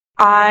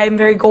I'm a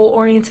very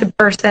goal-oriented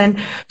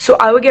person, so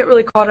I would get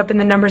really caught up in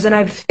the numbers, and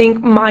I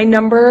think my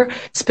number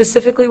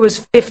specifically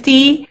was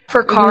 50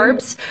 for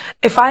carbs.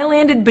 If I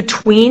landed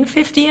between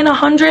 50 and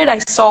 100, I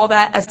saw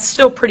that as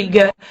still pretty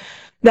good.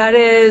 That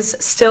is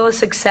still a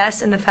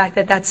success in the fact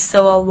that that's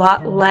still a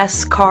lot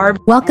less carb.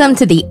 Welcome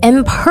to the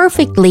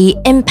Imperfectly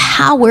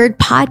Empowered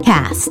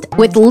podcast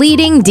with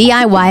leading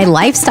DIY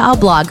lifestyle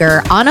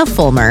blogger Anna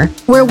Fulmer,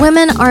 where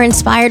women are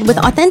inspired with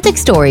authentic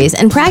stories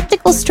and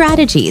practical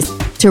strategies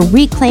to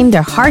reclaim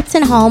their hearts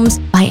and homes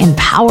by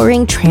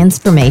empowering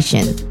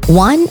transformation,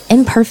 one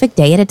imperfect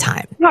day at a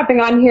time.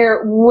 Hopping on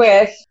here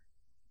with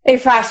a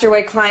Faster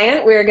Way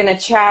client, we're going to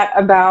chat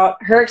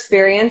about her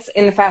experience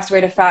in the Faster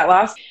Way to Fat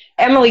Loss.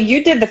 Emily,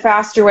 you did the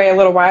Faster Way a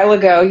little while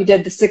ago. You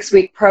did the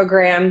 6-week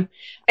program.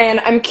 And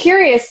I'm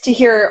curious to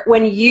hear,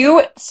 when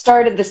you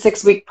started the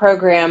 6-week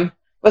program,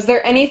 was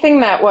there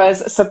anything that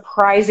was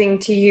surprising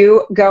to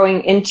you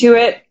going into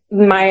it,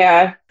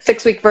 my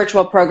 6-week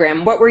virtual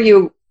program? What were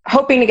you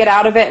hoping to get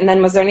out of it? And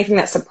then was there anything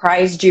that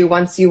surprised you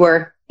once you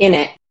were in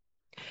it?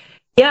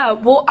 Yeah,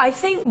 well, I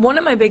think one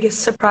of my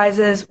biggest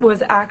surprises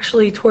was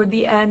actually toward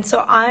the end.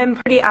 So I'm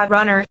a pretty avid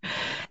runner,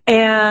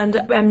 and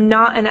I'm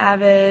not an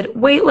avid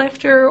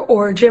weightlifter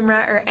or gym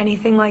rat or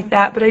anything like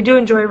that, but I do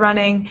enjoy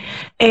running.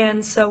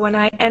 And so when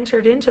I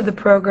entered into the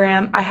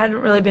program, I hadn't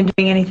really been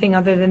doing anything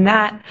other than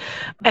that.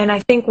 And I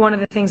think one of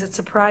the things that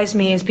surprised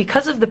me is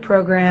because of the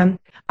program,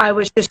 I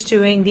was just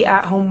doing the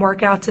at-home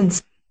workouts and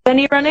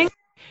any running,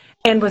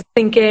 and was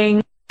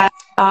thinking that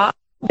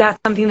that's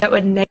something that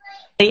would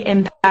negatively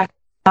impact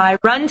my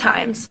run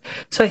times.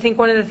 So I think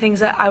one of the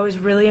things that I was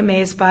really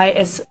amazed by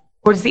is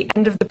towards the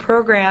end of the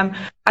program,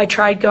 I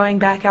tried going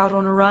back out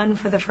on a run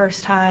for the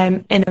first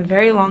time in a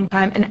very long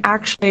time, and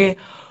actually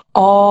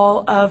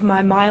all of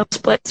my mile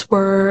splits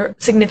were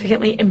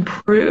significantly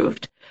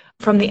improved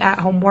from the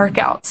at-home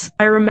workouts.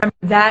 I remember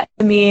that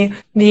to me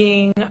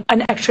being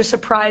an extra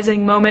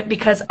surprising moment,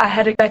 because I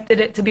had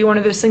expected it to be one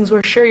of those things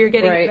where sure, you're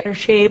getting in better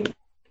shape,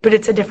 but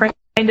it's a different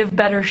kind of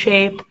better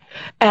shape,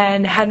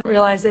 and hadn't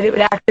realized that it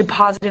would actually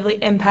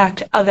positively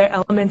impact other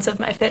elements of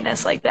my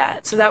fitness like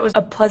that. So that was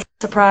a pleasant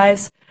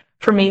surprise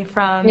for me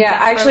from... Yeah,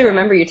 I actually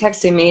remember you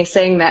texting me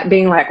saying that,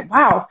 being like,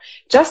 wow,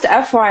 just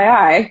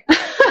FYI.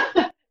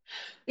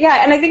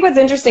 Yeah, and I think what's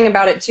interesting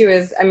about it too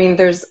is, I mean,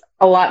 there's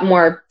a lot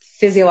more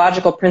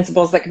physiological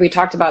principles that could be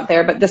talked about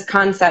there, but this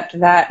concept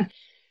that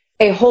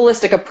a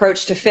holistic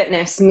approach to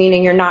fitness,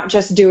 meaning you're not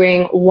just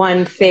doing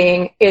one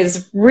thing,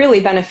 is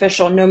really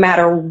beneficial no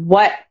matter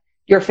what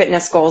your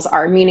fitness goals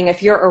are. Meaning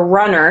if you're a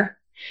runner,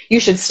 you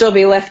should still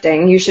be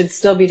lifting, you should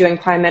still be doing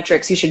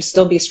plyometrics, you should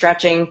still be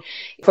stretching,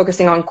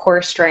 focusing on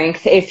core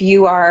strength. If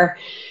you are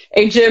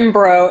a gym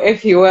bro,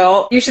 if you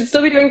will, you should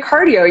still be doing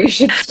cardio. You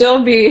should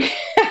still be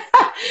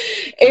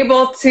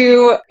able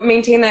to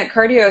maintain that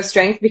cardio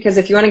strength, because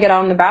if you want to get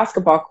out on the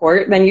basketball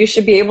court, then you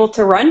should be able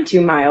to run 2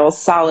 miles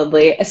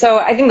solidly. So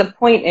I think the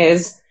point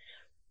is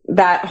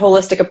that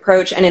holistic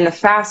approach, and in the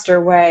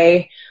Faster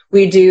Way,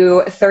 we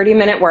do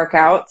 30-minute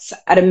workouts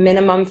at a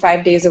minimum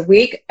 5 days a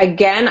week.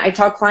 Again, I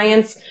tell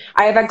clients,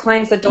 I have had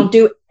clients that don't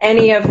do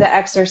any of the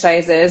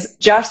exercises,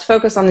 just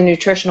focus on the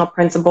nutritional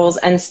principles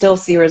and still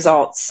see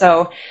results.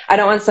 So I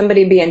don't want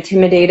somebody to be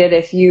intimidated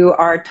if you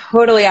are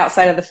totally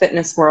outside of the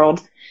fitness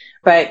world,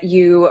 but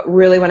you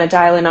really want to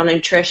dial in on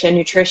nutrition.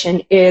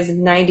 Nutrition is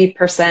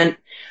 90%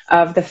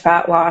 of the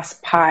fat loss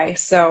pie.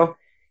 So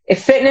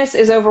if fitness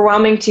is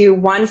overwhelming to you,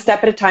 one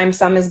step at a time,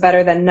 some is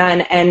better than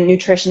none, and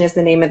nutrition is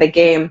the name of the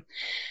game.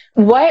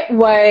 What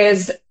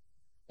was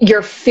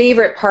your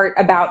favorite part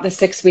about the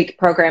 6-week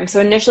program? So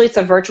initially it's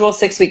a virtual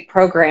 6-week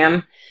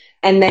program,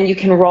 and then you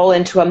can roll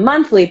into a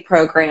monthly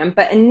program.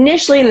 But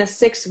initially in the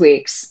 6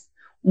 weeks,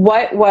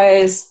 what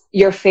was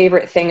your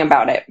favorite thing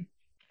about it?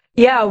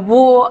 Yeah,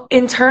 well,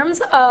 in terms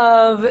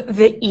of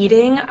the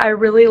eating, I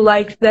really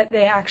liked that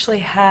they actually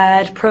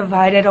had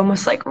provided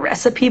almost like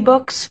recipe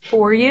books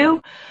for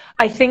you.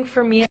 I think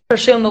for me,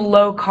 especially on the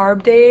low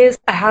carb days,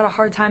 I had a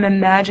hard time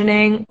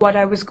imagining what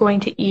I was going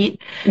to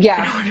eat in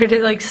order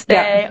to like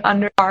stay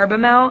under carb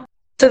amount.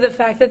 So the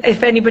fact that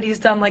if anybody's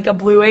done like a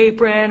Blue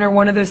Apron or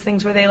one of those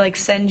things where they like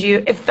send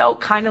you, it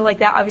felt kind of like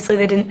that. Obviously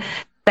they didn't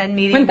send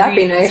me the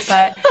ingredients,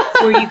 but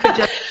where you could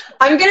just...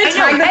 I'm going to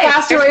tag the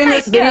Faster Way in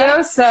this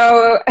video,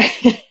 so...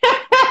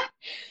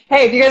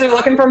 Hey, if you guys are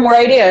looking for more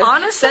ideas,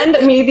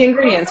 send me the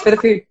ingredients for the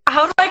food.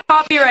 How do I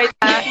copyright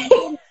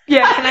that?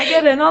 Yeah, can I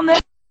get in on this?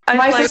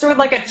 My sister would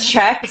like a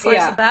check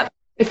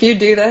if you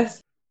do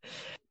this.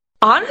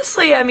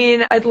 Honestly, I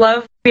mean, I'd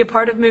love to be a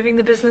part of moving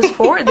the business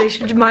forward. They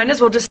should might as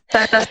well just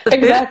send us the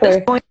food at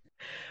this point.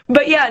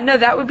 But yeah, no,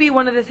 that would be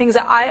one of the things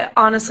that I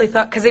honestly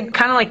thought, because it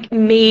kind of like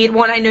made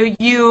one, I know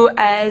you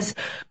as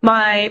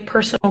my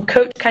personal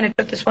coach kind of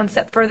took this one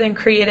step further and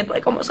created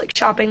like almost like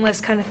shopping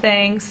list kind of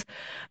things,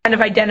 kind of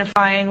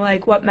identifying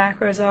like what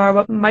macros are,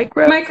 what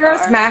macros,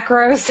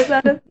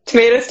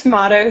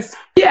 tomatoes.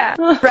 Yeah,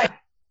 right.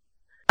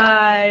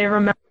 I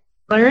remember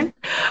learned.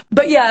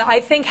 But yeah, I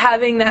think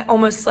having that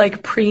almost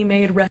like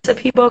pre-made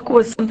recipe book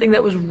was something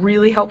that was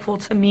really helpful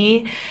to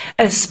me,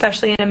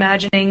 especially in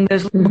imagining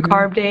those low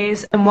carb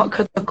days and what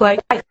could look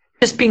like. I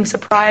just being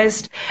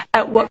surprised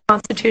at what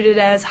constituted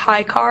as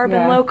high carb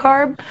and low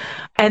carb.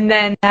 And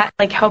then that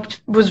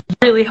was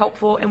really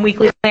helpful in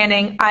weekly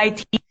planning. I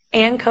teach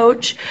and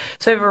coach,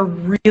 so I have a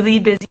really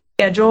busy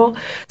schedule.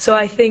 So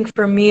I think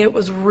for me, it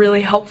was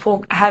really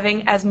helpful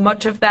having as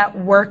much of that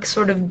work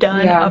sort of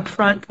done up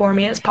front for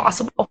me as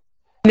possible.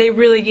 They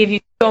really gave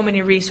you so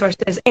many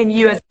resources, and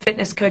you as a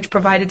fitness coach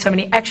provided so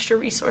many extra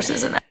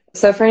resources in that.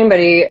 So for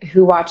anybody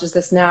who watches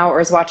this now or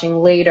is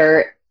watching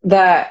later,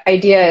 the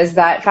idea is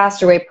that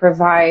Faster Way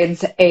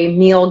provides a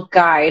meal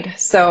guide.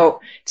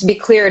 So to be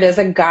clear, it is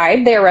a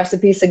guide. They are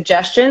recipe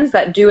suggestions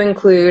that do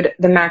include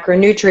the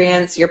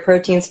macronutrients, your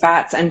proteins,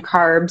 fats, and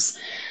carbs.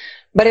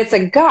 But it's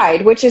a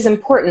guide, which is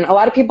important. A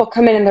lot of people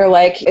come in and they're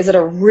like, is it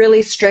a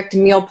really strict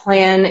meal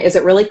plan? Is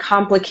it really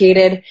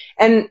complicated?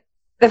 And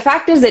the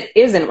fact is it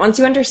isn't. Once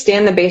you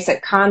understand the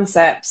basic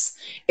concepts,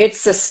 it's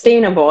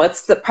sustainable.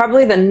 It's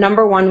probably the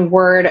number one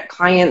word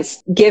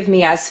clients give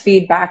me as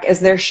feedback is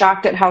they're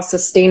shocked at how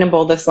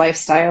sustainable this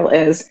lifestyle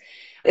is.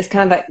 It's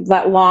kind of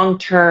that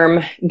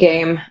long-term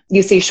game.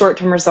 You see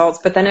short-term results,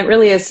 but then it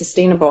really is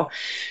sustainable.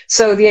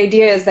 So the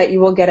idea is that you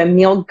will get a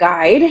meal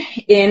guide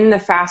in the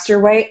Faster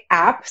Way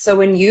app. So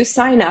when you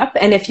sign up,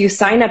 and if you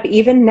sign up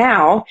even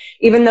now,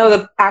 even though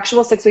the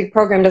actual 6-week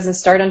program doesn't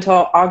start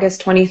until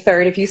August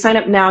 23rd, if you sign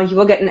up now, you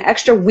will get an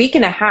extra week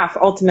and a half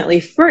ultimately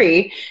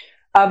free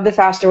of the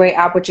Faster Way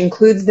app, which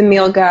includes the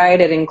meal guide.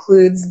 It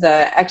includes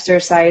the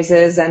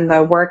exercises and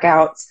the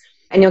workouts.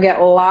 And you'll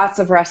get lots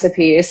of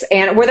recipes.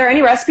 And were there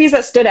any recipes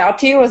that stood out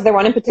to you? Was there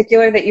one in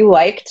particular that you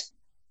liked?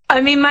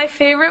 I mean, my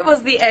favorite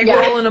was the egg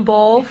roll in a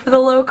bowl for the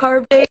low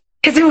carb day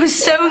because it was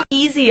so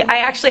easy. I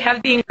actually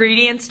have the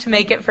ingredients to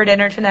make it for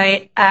dinner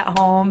tonight at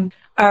home,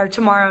 or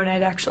tomorrow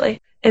night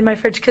actually, in my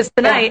fridge, because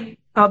tonight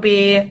I'll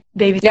be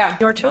babysitting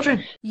your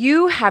children.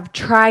 You have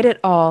tried it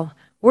all.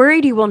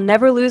 Worried you will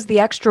never lose the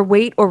extra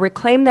weight or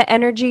reclaim the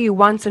energy you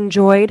once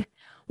enjoyed?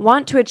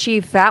 Want to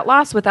achieve fat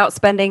loss without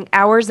spending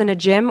hours in a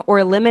gym or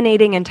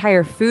eliminating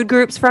entire food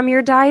groups from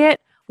your diet?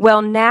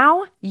 Well,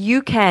 now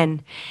you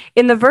can.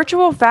 In the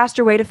virtual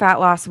Faster Way to Fat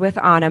Loss with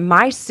Anna,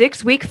 my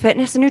 6-week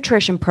fitness and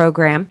nutrition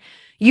program,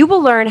 you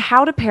will learn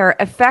how to pair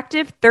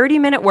effective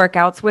 30-minute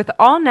workouts with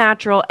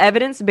all-natural,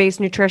 evidence-based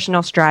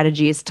nutritional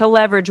strategies to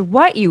leverage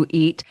what you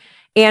eat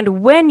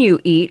and when you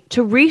eat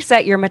to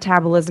reset your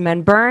metabolism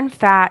and burn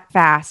fat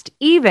fast,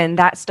 even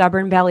that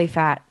stubborn belly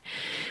fat.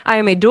 I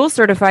am a dual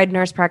certified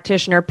nurse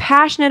practitioner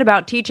passionate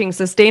about teaching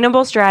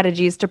sustainable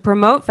strategies to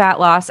promote fat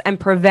loss and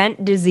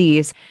prevent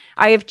disease.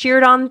 I have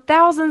cheered on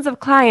thousands of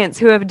clients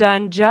who have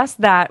done just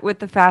that with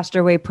the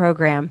Faster Way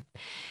program.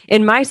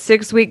 In my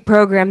 6-week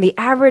program, the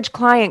average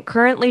client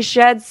currently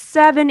sheds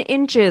 7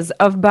 inches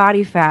of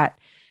body fat.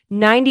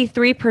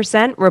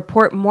 93%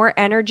 report more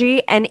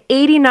energy, and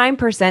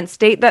 89%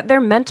 state that their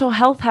mental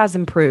health has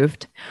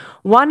improved.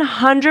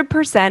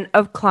 100%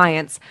 of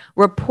clients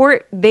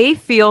report they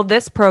feel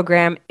this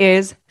program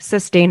is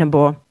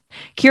sustainable.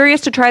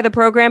 Curious to try the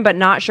program but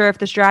not sure if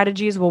the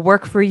strategies will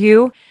work for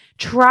you?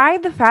 Try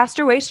the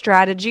Faster Way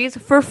strategies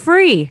for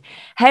free.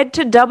 Head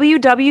to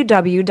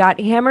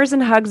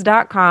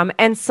www.hammersandhugs.com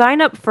and sign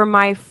up for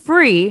my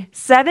free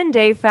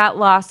 7-day fat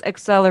loss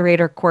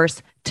accelerator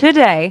course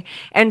today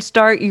and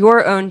start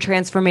your own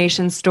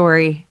transformation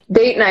story.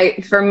 Date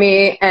night for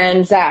me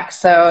and Zach.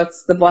 So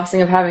it's the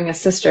blessing of having a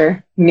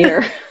sister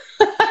near.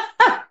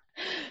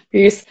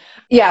 Peace.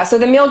 Yeah, so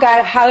the meal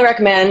guide, I highly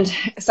recommend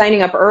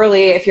signing up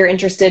early if you're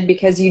interested,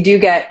 because you do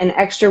get an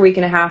extra week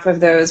and a half of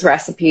those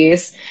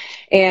recipes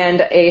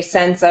and a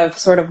sense of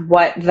sort of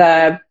what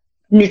the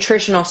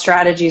nutritional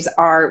strategies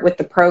are with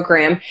the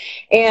program.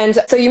 And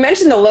so you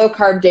mentioned the low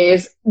carb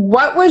days.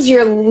 What was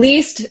your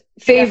least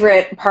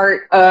favorite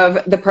part of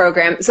the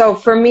program? So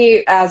for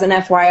me, as an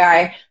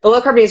FYI, the low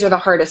carb days are the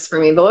hardest for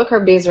me. The low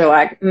carb days are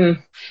like,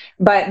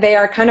 but they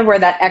are kind of where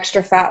that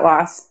extra fat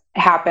loss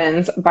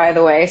happens, by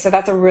the way. So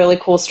that's a really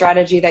cool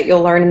strategy that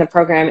you'll learn in the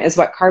program, is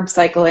what carb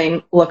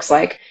cycling looks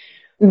like.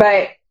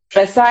 But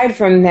aside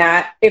from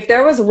that, if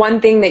there was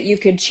one thing that you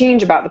could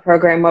change about the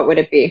program, what would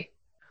it be?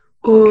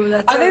 Ooh,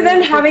 that's other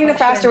than having the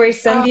Faster Way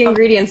send the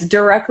ingredients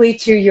directly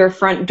to your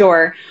front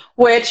door,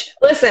 which,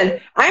 listen,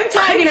 I'm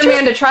tagging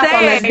Amanda Truss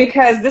on this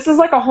because this is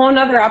like a whole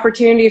nother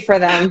opportunity for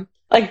them.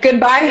 Like,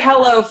 goodbye,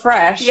 Hello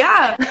Fresh.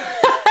 Yeah.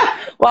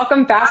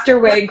 Welcome, Faster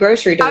Way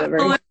grocery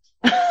delivery.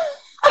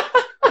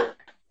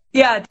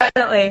 Yeah,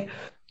 definitely.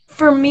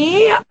 For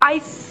me, I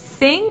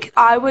think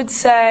I would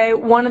say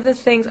one of the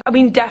things, I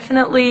mean,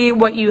 definitely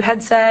what you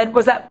had said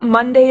was that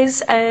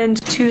Mondays and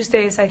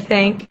Tuesdays, I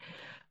think.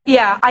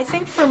 Yeah, I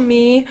think for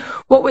me,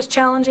 what was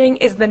challenging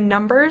is the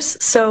numbers.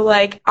 So,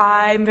 like,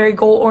 I'm a very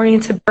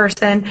goal-oriented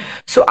person,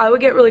 so I would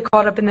get really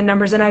caught up in the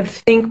numbers, and I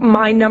think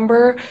my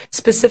number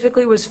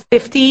specifically was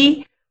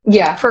 50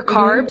 for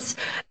carbs.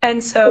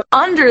 And so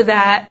under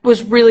that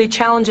was really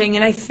challenging,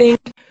 and I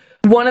think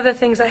one of the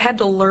things I had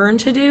to learn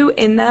to do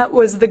in that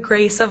was the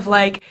grace of,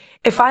 like,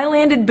 if I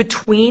landed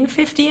between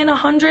 50 and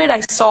 100, I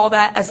saw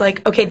that as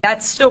like, okay,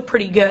 that's still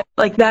pretty good.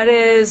 Like that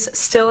is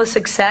still a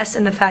success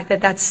in the fact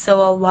that that's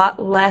still a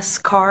lot less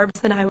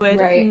carbs than I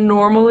would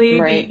normally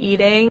be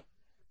eating,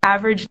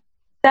 average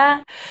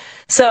that.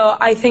 So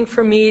I think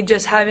for me,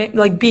 just having,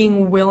 like,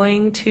 being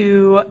willing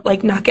to,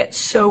 like, not get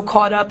so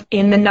caught up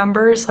in the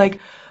numbers, like,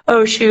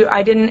 oh, shoot,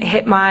 I didn't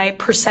hit my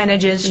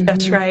percentages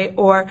just right,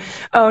 or,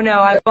 oh, no,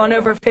 I've gone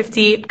over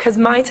 50, because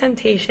my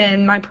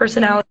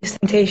personality's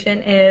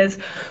temptation is,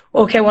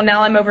 okay, well,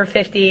 now I'm over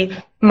 50,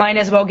 might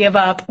as well give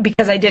up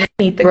because I didn't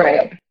meet the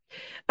goal,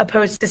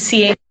 opposed to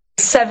seeing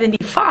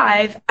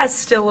 75 as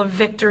still a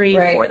victory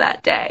for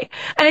that day.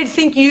 And I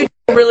think you did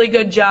a really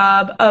good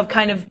job of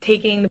kind of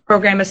taking the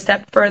program a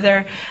step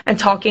further and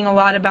talking a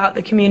lot about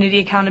the community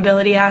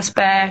accountability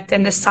aspect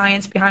and the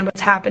science behind what's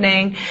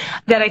happening,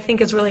 that I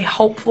think is really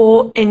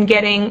helpful in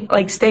getting,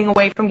 like, staying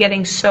away from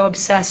getting so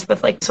obsessed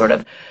with, like, sort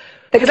of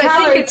the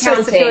calorie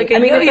counting. Like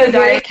it's a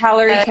very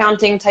calorie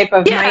counting type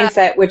of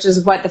mindset, which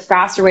is what the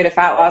faster way to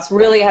fat loss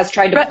really has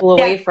tried to pull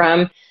away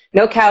from.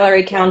 No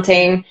calorie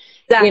counting.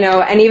 You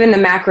know, and even the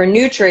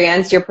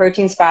macronutrients, your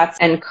proteins, fats,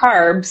 and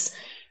carbs,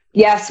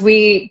 yes,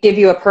 we give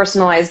you a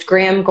personalized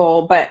gram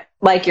goal, but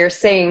like you're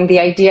saying, the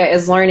idea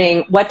is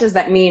learning what does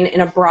that mean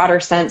in a broader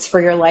sense for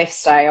your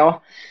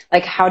lifestyle?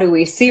 Like, how do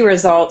we see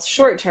results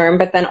short term,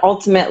 but then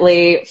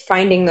ultimately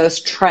finding those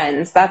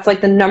trends? That's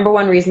like the number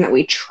one reason that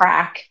we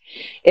track,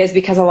 is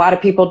because a lot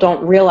of people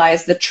don't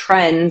realize the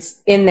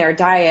trends in their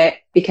diet,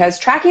 because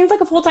tracking is like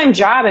a full-time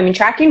job. I mean,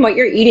 tracking what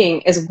you're eating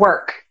is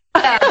work.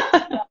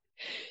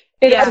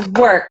 It is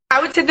work. I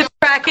would say the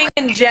tracking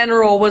in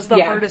general was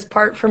the hardest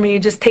part for me,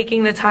 just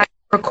taking the time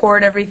to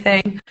record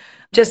everything.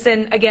 Just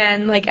in,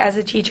 again, like as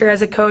a teacher,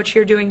 as a coach,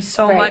 you're doing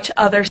so much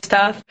other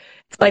stuff.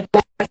 It's like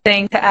one more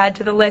thing to add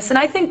to the list. And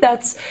I think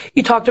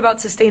you talked about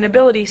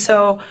sustainability.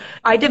 So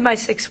I did my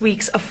 6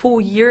 weeks a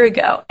full year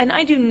ago, and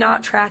I do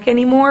not track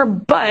anymore,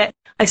 but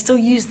I still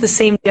use the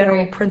same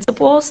general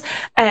principles.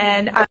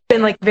 And I've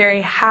been, like, very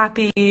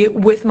happy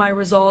with my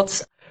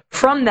results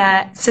from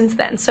that since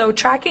then. So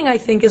tracking, I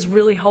think, is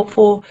really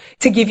helpful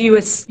to give you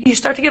you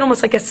start to get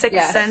almost like a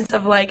sixth sense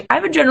of, like, I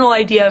have a general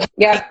idea of how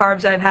many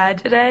carbs I've had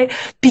today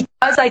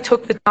because I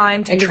took the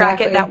time to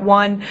track it that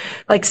one,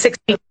 like,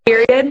 6-week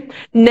period.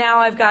 Now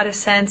I've got a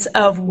sense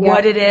of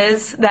what it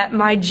is that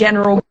my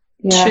general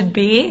should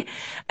be.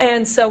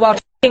 And so while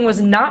tracking was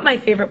not my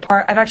favorite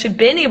part, I've actually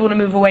been able to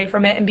move away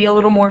from it and be a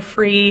little more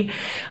free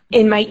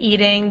in my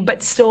eating,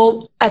 but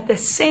still at the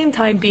same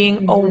time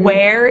being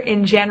aware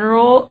in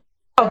general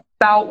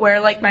about where,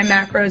 like, my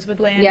macros would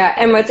land. Yeah,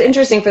 and what's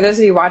interesting for those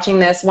of you watching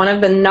this, one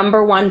of the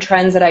number one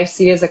trends that I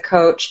see as a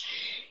coach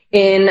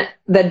in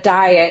the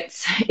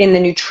diets, in the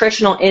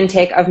nutritional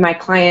intake of my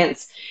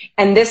clients,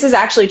 and this is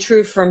actually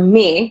true for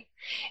me,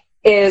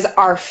 is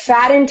our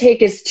fat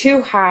intake is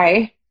too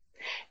high,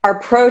 our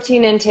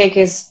protein intake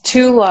is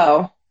too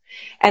low.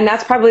 And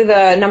that's probably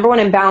the number one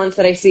imbalance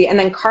that I see. And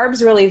then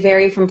carbs really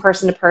vary from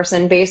person to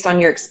person based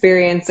on your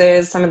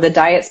experiences, some of the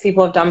diets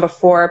people have done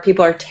before.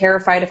 People are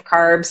terrified of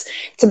carbs.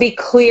 To be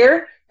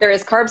clear, there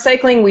is carb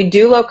cycling. We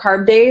do low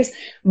carb days,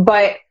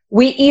 but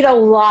we eat a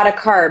lot of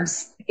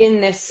carbs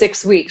in this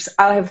 6 weeks.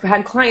 I have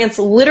had clients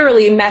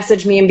literally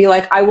message me and be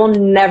like, I will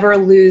never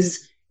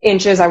lose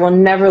inches. I will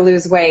never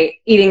lose weight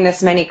eating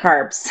this many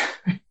carbs.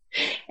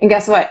 And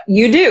guess what?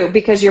 You do,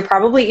 because you're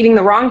probably eating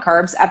the wrong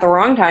carbs at the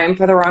wrong time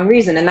for the wrong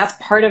reason. And that's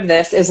part of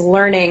this, is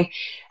learning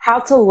how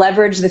to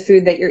leverage the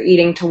food that you're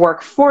eating to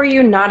work for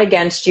you, not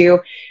against you,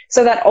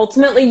 so that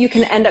ultimately you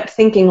can end up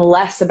thinking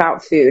less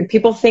about food.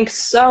 People think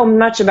so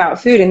much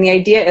about food. And the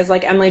idea is,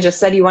 like Emily just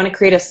said, you want to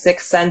create a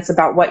sixth sense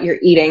about what you're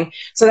eating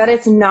so that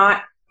it's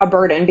not a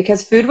burden,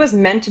 because food was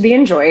meant to be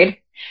enjoyed.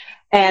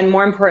 And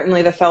more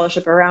importantly, the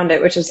fellowship around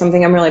it, which is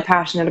something I'm really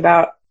passionate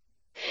about.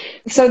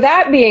 So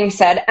that being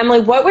said,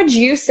 Emily, what would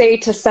you say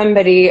to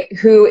somebody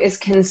who is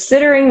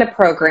considering the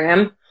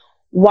program?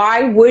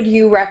 Why would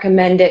you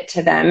recommend it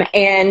to them?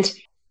 And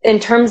in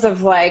terms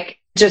of, like,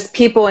 just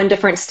people in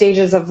different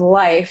stages of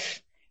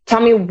life,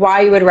 tell me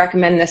why you would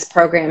recommend this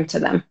program to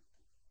them.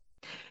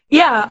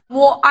 Yeah,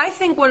 well, I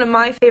think one of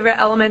my favorite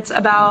elements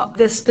about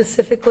this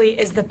specifically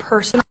is the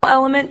personal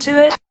element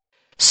to it.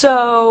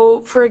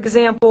 So, for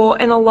example,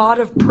 in a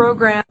lot of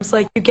programs,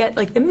 like, you get,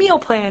 like, the meal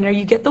plan or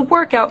you get the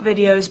workout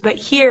videos, but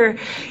here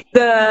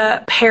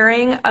the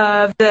pairing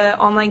of the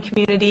online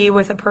community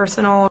with a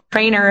personal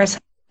trainer is,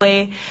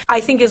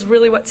 I think, is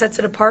really what sets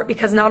it apart,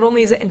 because not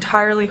only is it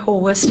entirely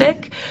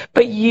holistic,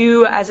 but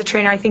you as a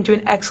trainer, I think, do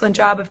an excellent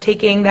job of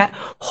taking that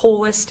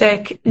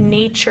holistic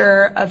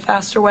nature of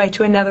Faster Way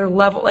to another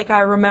level. Like,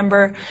 I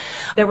remember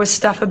there was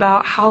stuff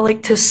about how,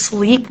 like, to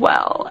sleep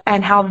well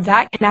and how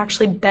that can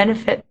actually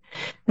benefit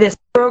this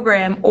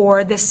program,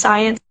 or the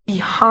science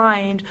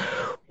behind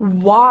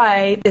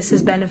why this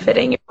is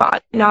benefiting your body.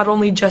 Not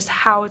only just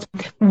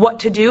what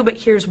to do, but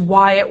here's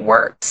why it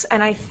works.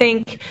 And I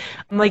think,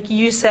 like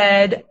you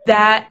said,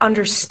 that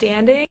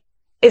understanding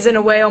is in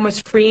a way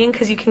almost freeing,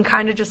 because you can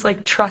kind of just,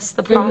 like, trust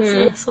the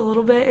process a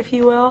little bit, if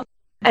you will.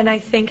 And I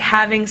think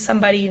having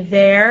somebody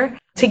there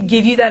to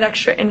give you that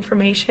extra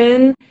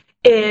information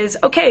is,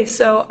 okay,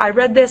 so I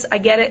read this, I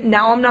get it.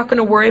 Now I'm not going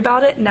to worry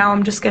about it. Now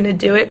I'm just going to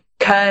do it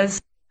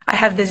because I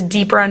have this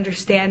deeper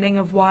understanding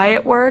of why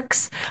it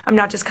works. I'm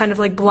not just kind of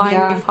like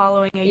blindly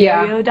following a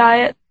yo-yo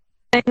diet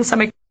thing,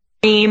 some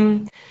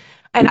extreme.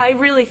 And I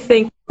really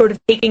think sort of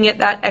taking it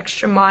that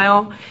extra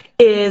mile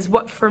is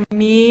what for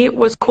me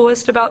was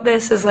coolest about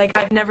this, is like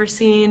I've never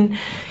seen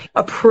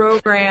a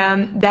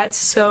program that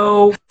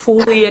so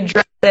fully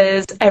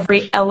addresses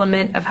every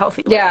element of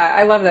healthy living. Yeah,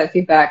 I love that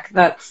feedback.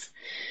 I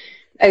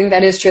think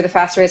that is true. The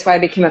Faster Way is why I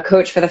became a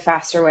coach for the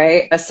Faster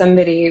Way. As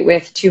somebody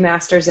with 2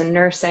 masters in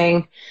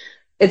nursing,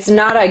 it's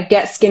not a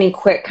get skinny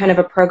quick kind of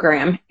a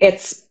program.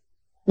 It's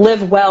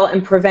live well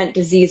and prevent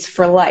disease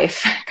for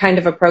life kind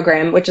of a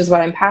program, which is what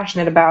I'm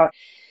passionate about.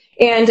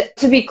 And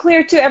to be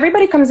clear too,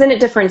 everybody comes in at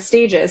different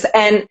stages.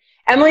 And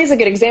Emily's a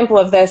good example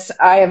of this.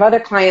 I have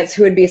other clients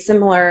who would be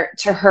similar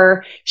to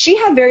her. She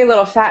had very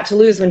little fat to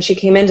lose when she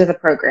came into the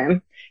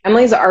program.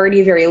 Emily's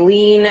already very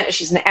lean.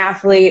 She's an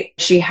athlete.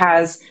 She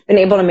has been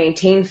able to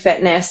maintain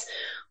fitness.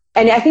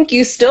 And I think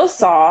you still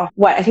saw,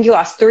 I think you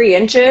lost 3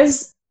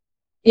 inches.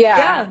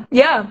 Yeah.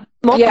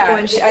 Multiple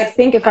inches. I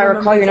think if I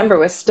recall, your number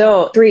was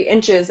still 3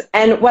 inches.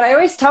 And what I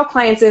always tell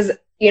clients is,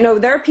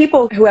 there are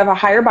people who have a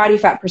higher body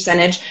fat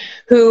percentage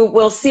who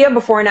will see a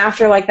before and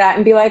after like that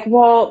and be like,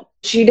 well,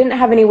 she didn't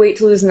have any weight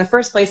to lose in the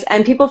first place.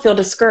 And people feel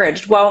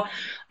discouraged. Well,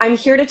 I'm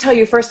here to tell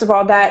you, first of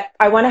all, that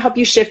I want to help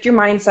you shift your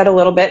mindset a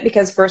little bit,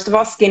 because first of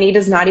all, skinny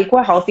does not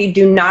equal healthy.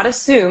 Do not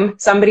assume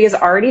somebody is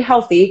already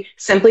healthy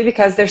simply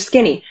because they're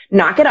skinny.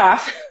 Knock it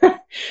off.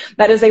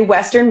 That is a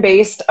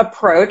Western-based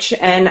approach,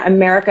 and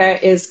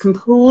America is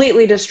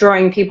completely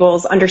destroying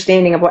people's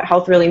understanding of what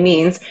health really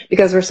means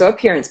because we're so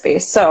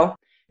appearance-based. So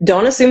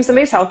don't assume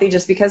somebody's healthy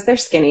just because they're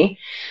skinny.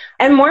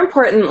 And more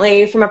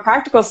importantly, from a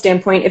practical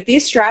standpoint, if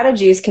these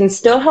strategies can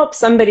still help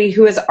somebody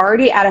who is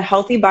already at a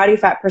healthy body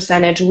fat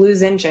percentage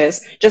lose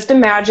inches, just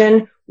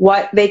imagine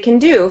what they can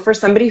do for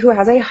somebody who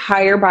has a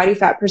higher body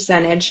fat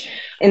percentage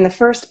in the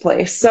first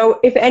place. So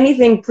if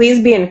anything,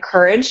 please be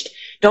encouraged.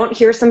 Don't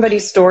hear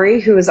somebody's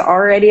story who is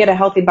already at a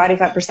healthy body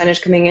fat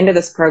percentage coming into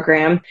this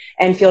program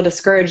and feel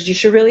discouraged. You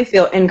should really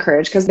feel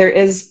encouraged, because there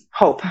is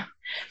hope.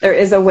 There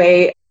is a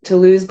way to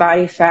lose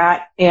body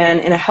fat and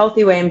in a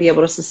healthy way and be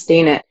able to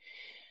sustain it.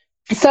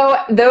 So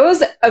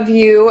those of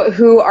you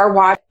who are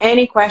watching,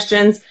 any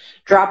questions,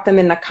 drop them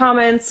in the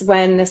comments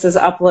when this is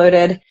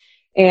uploaded.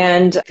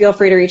 And feel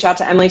free to reach out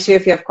to Emily too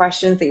if you have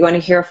questions that you want to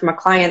hear from a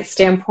client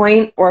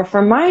standpoint, or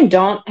from mine.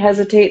 Don't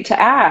hesitate to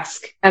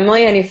ask.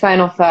 Emily, any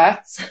final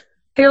thoughts?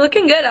 You're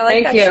looking good. I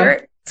like that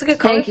shirt. It's a good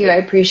color. Thank you. I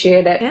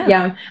appreciate it.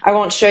 Yeah. I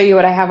won't show you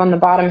what I have on the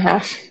bottom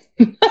half.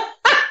 Looks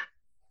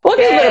a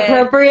bit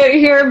appropriate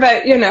here,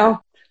 but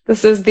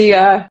this is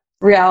the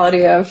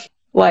reality of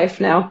life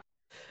now.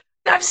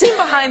 I've seen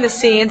behind the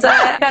scenes.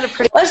 I got a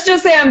pretty. Let's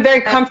just say I'm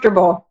very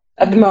comfortable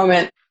at the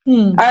moment.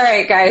 All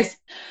right, guys.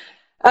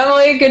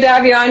 Emily, good to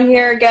have you on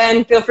here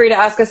again. Feel free to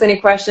ask us any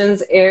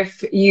questions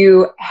if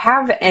you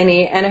have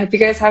any, and I hope you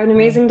guys have an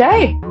amazing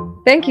day.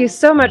 Thank you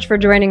so much for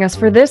joining us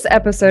for this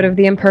episode of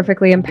the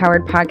Imperfectly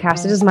Empowered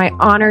podcast. It is my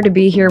honor to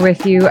be here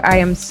with you. I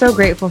am so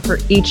grateful for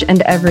each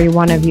and every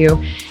one of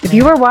you. If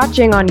you are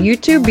watching on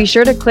YouTube, be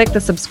sure to click the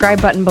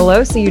subscribe button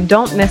below so you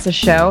don't miss a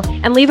show,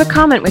 and leave a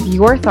comment with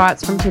your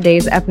thoughts from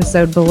today's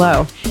episode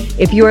below.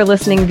 If you are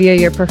listening via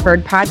your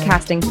preferred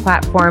podcasting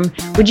platform,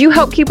 would you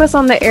help keep us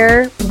on the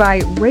air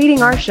by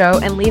rating our show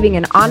and leaving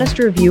an honest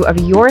review of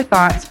your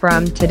thoughts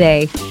from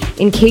today?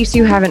 In case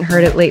you haven't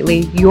heard it lately,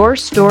 your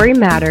story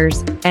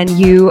matters and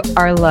you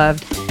are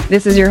loved.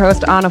 This is your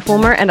host, Anna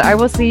Fulmer, and I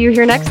will see you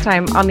here next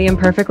time on the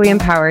Imperfectly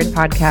Empowered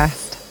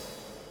podcast.